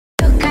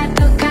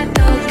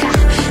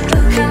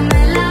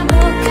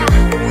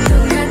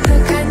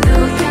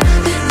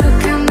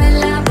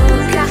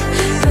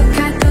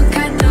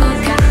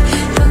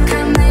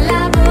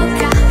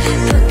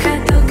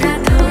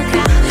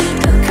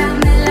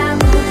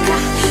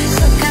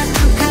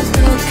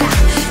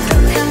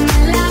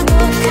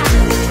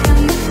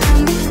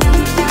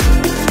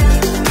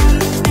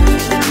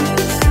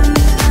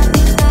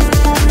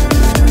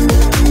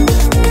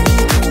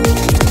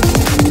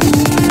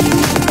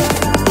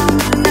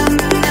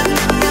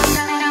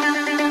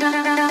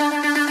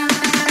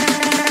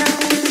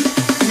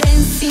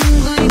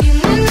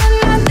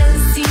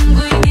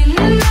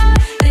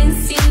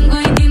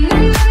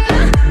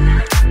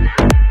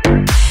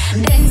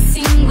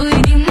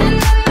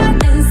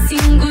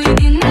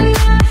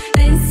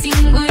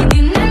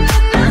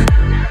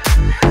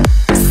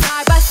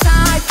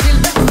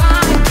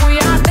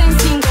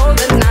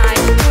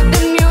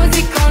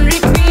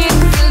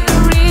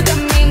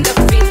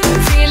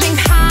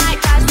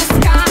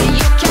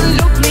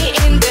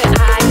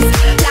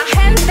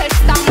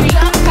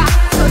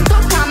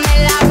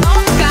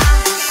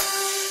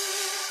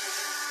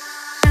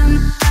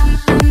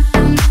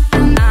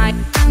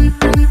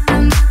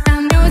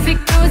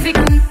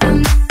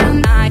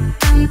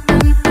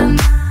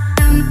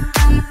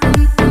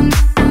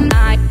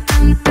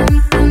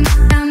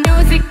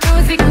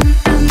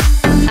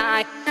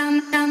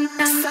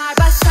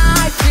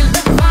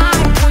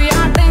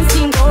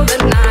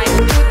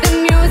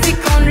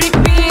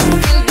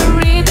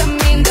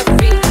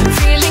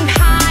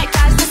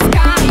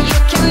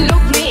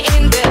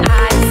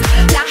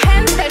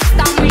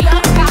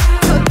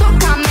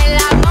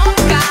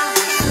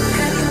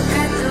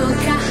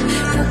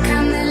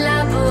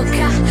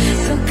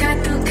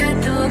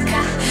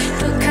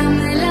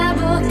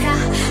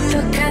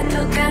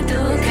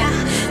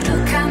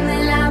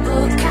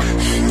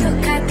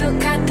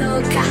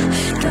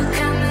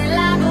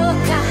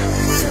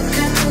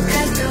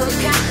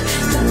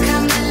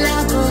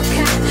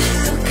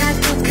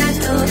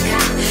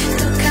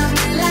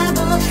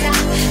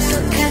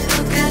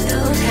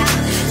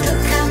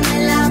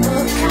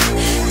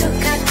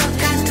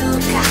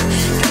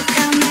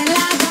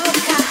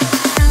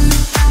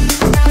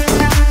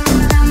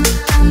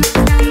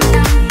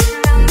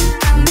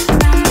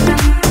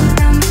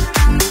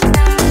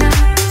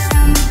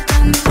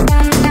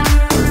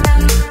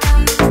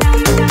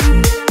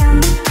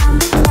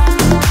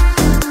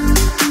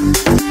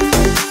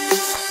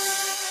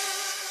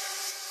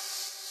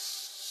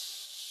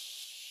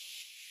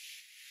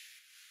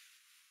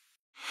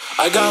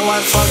I got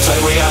white fucks like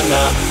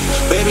Rihanna.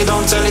 Baby,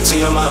 don't tell it to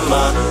your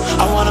mama.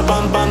 I wanna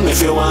bum bum if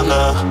you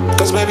wanna,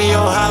 cause baby, you're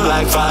hot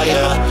like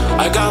fire.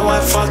 I got white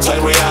fucks like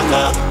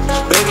Rihanna.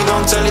 Baby,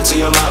 don't tell it to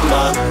your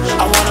mama.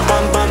 I wanna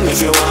bum bum if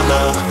you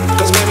wanna,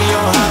 cause baby, you're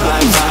hot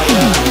like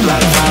fire.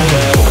 Like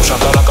fire. Boom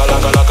shakalaka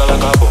laka laka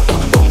laka boom.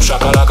 Boom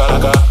shakalaka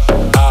laka.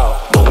 Ow.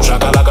 Boom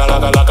shakalaka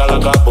laka laka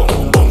laka boom.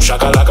 Boom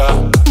shakalaka.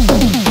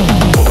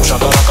 Boom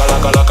shakalaka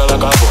laka laka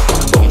laka boom.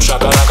 Boom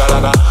shakalaka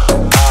laka.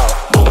 Ow.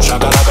 Boom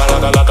shakalaka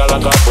laka laka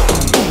laka boom.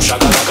 Boom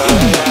shakalaka.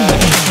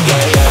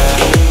 Yeah,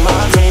 yeah. In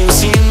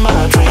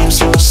my dreams,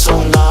 you're so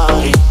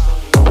naughty.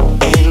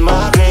 In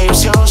my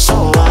dreams, you're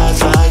so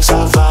wild like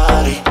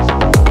safari.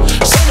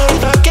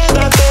 Señorita,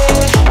 quédate.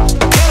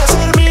 Quieres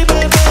ser mi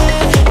bebé.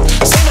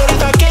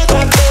 Señorita,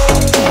 quédate.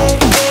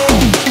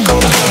 Come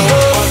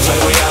on,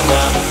 like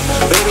Rihanna.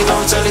 Baby,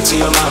 don't tell it to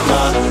your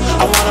mama.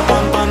 I wanna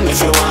bum bum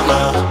if you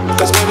wanna,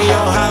 cause baby,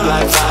 you're hot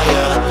like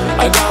fire.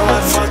 I got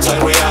white fucks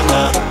like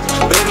Rihanna.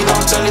 Baby,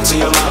 don't tell it to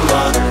your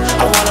mama.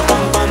 I wanna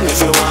bum bum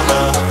if you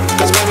wanna,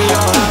 cause baby, you're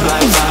hot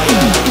like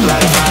fire.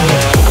 Like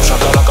fire. Boom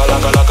shakalaka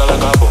laka laka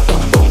laka boom.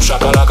 Boom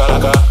shakalaka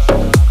laka.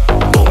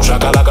 Boom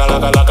shakalaka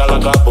laka laka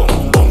laka boom.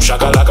 Boom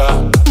shakalaka.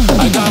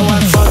 I got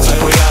white fucks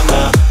like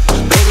Rihanna.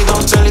 Baby,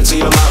 don't tell it to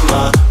your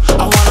mama.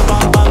 I wanna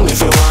bum bum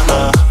if you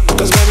wanna,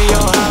 cause baby, you're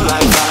hot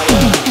like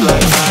fire.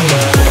 Like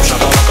fire. Boom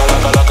shakalaka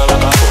laka laka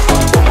laka boom.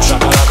 Boom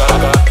shakalaka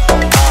laka.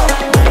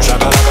 Boom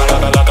shakalaka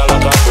laka laka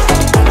laka boom.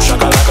 Boom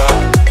shakalaka.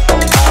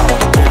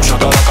 Boom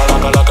shakalaka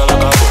laka laka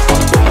laka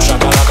boom. Boom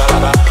shakalaka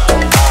laka.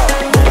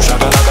 Boom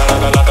shakalaka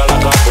laka laka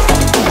laka boom.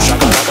 Boom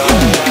shakalaka.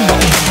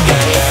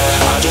 Yeah,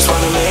 yeah. I just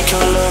wanna make you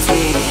love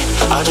me.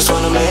 I just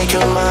wanna make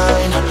you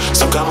mine.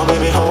 So come on,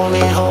 baby, hold me,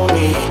 hold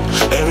me.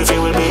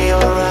 Everything will be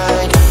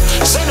alright.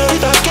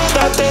 Señorita,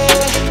 quédate.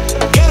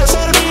 Quieres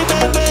ser mi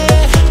bebé.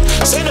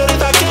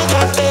 Señorita,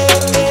 quédate.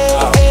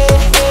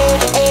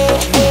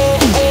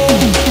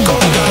 Go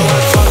girl,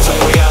 white fucks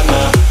like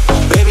Rihanna.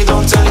 Baby,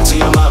 don't tell it to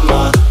your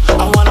mama.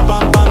 I wanna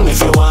bum bum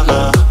if you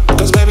wanna,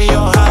 cause baby,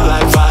 you're hot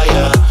like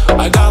fire.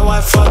 I got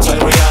white fucks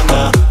like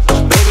Rihanna.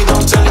 Baby,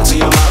 don't tell it to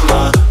your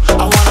mama.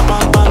 I wanna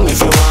bum bum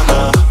if you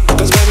wanna,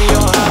 cause baby,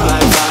 you're hot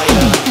like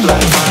fire.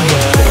 Like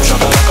fire. Boom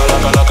shakalaka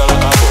laka laka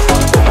laka boom.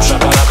 Boom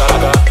shakalaka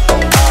laka.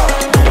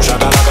 Boom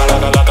shakalaka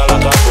laka laka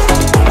laka boom.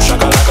 Boom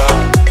shakalaka.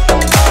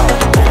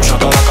 Boom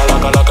shakalaka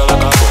laka laka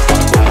laka boom.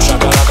 Boom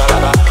shakalaka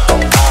laka.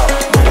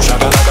 Boom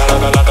shakalaka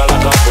laka laka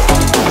laka boom.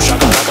 Boom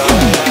shakalaka.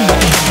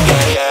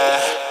 Yeah, yeah.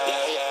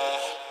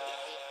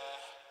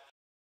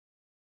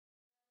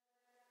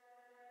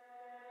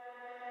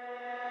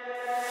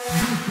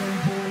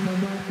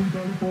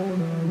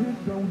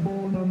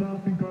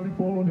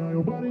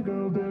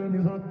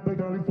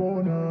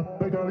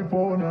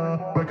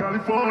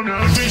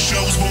 Wish I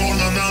was born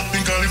on up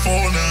in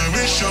California.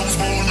 Wish I was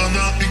born on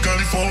up in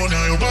California.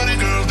 Your body,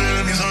 girl,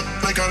 damn is hot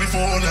like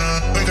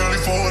California, like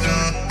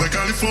California, like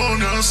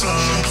California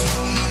sun.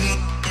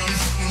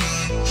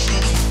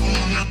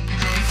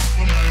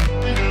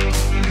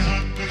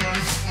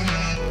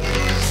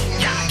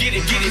 Get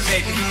it,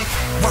 baby.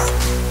 Work,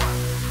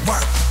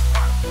 work,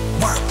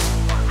 work.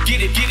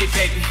 Get it,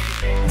 baby.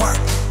 Work,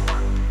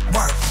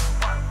 work,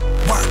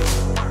 work.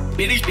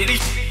 Bitty.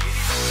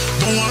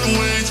 Don't wanna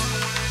wait.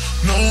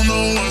 No, I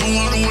don't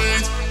wanna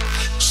wait.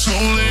 So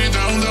lay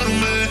down to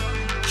me.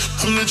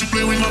 I'll let you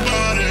play with my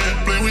body,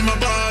 play with my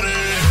body.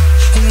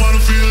 I wanna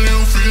feel you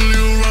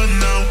right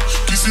now.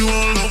 Kiss you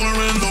all over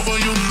and over,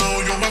 you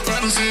know you're my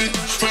fantasy,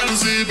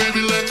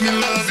 baby. Let me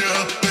love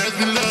ya, let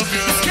me love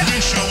ya.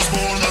 Wish I was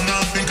born on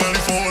up in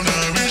California.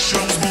 Wish I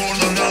was born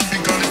on up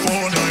in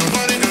California. Your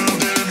body, girl,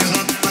 damn is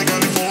hot like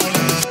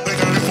California, like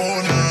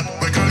California,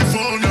 like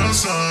California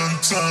sun.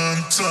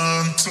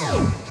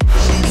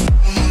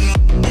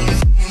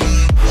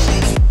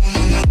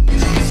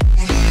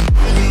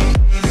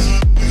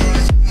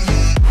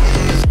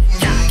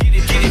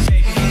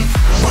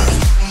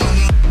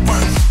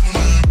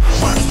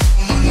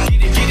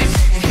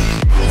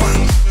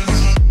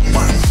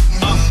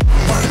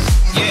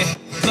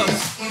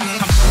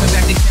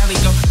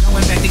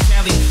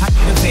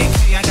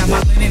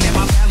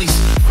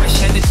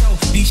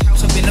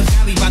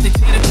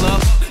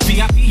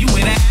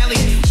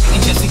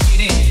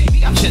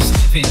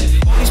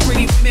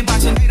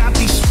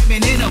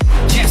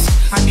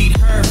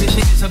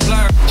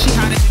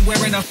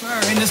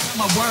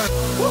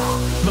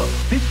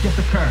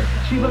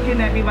 She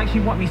looking at me like she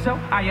want me, so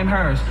I am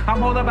hers.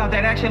 I'm all about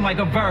that action like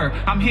a verb.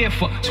 I'm here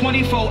for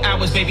 24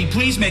 hours, baby.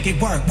 Please make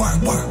it work.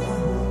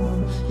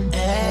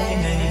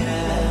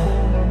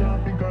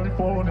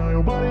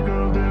 Your body,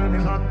 girl, damn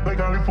is hot like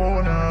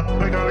California,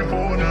 like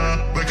California,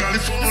 like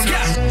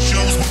California. She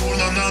was born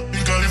on up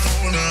in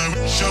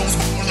California. She was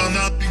born on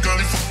up in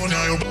California.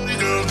 Your body,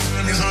 girl,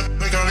 damn is hot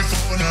like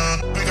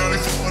California, like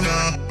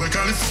California, like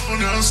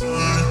California sun.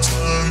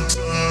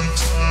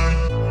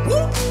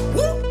 Woo,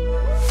 woo.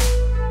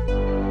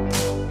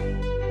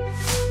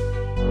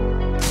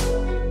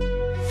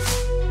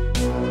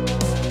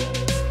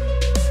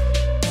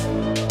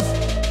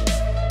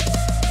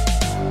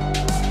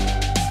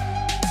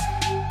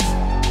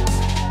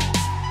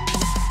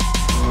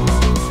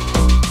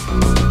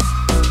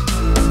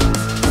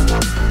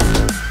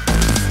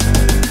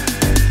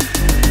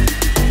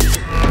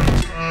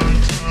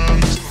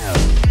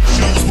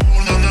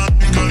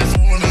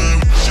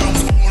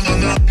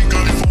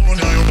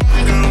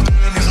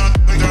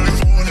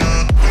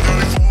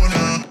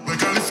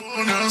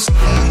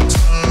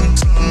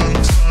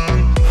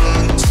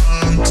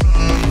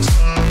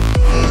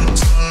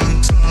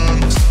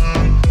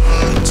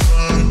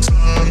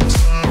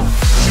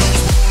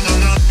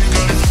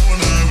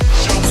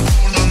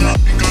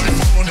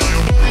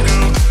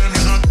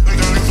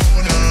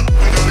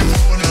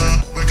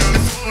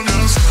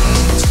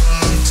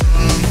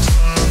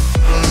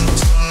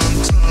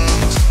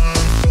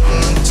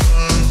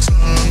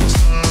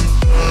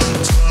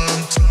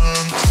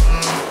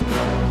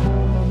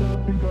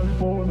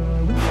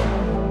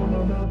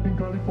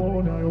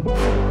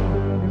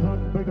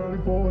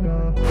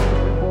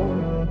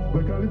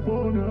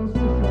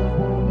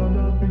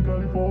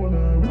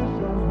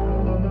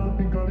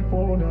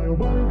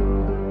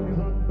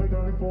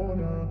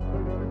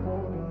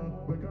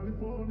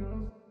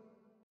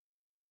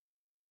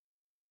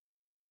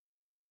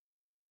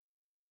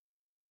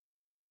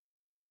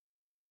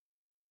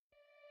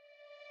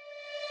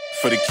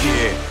 for the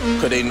kid,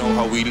 cause they know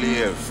how we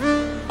live.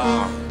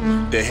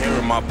 They're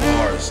hearing my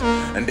bars,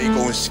 and they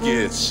going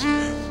skits.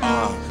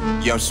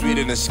 Yeah, I'm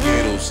sweeter than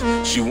Skittles,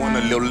 she want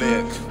a little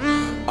lick.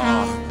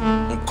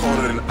 I'm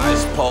colder than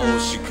ice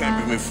poles, she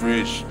can't be me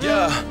fridge.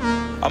 Yeah,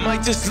 I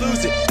might just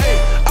lose it, ayy.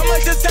 I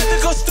might just have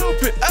to go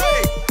stupid,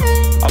 ayy.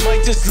 I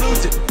might just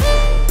lose it.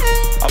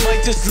 I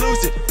might just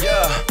lose it,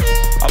 yeah.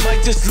 I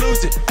might just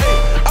lose it,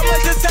 ayy. I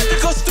might just have to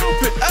go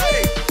stupid,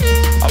 ayy.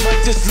 I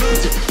might just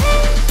lose it.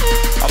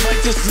 I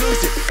might just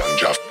lose it.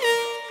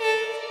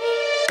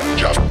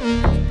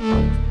 Ganja.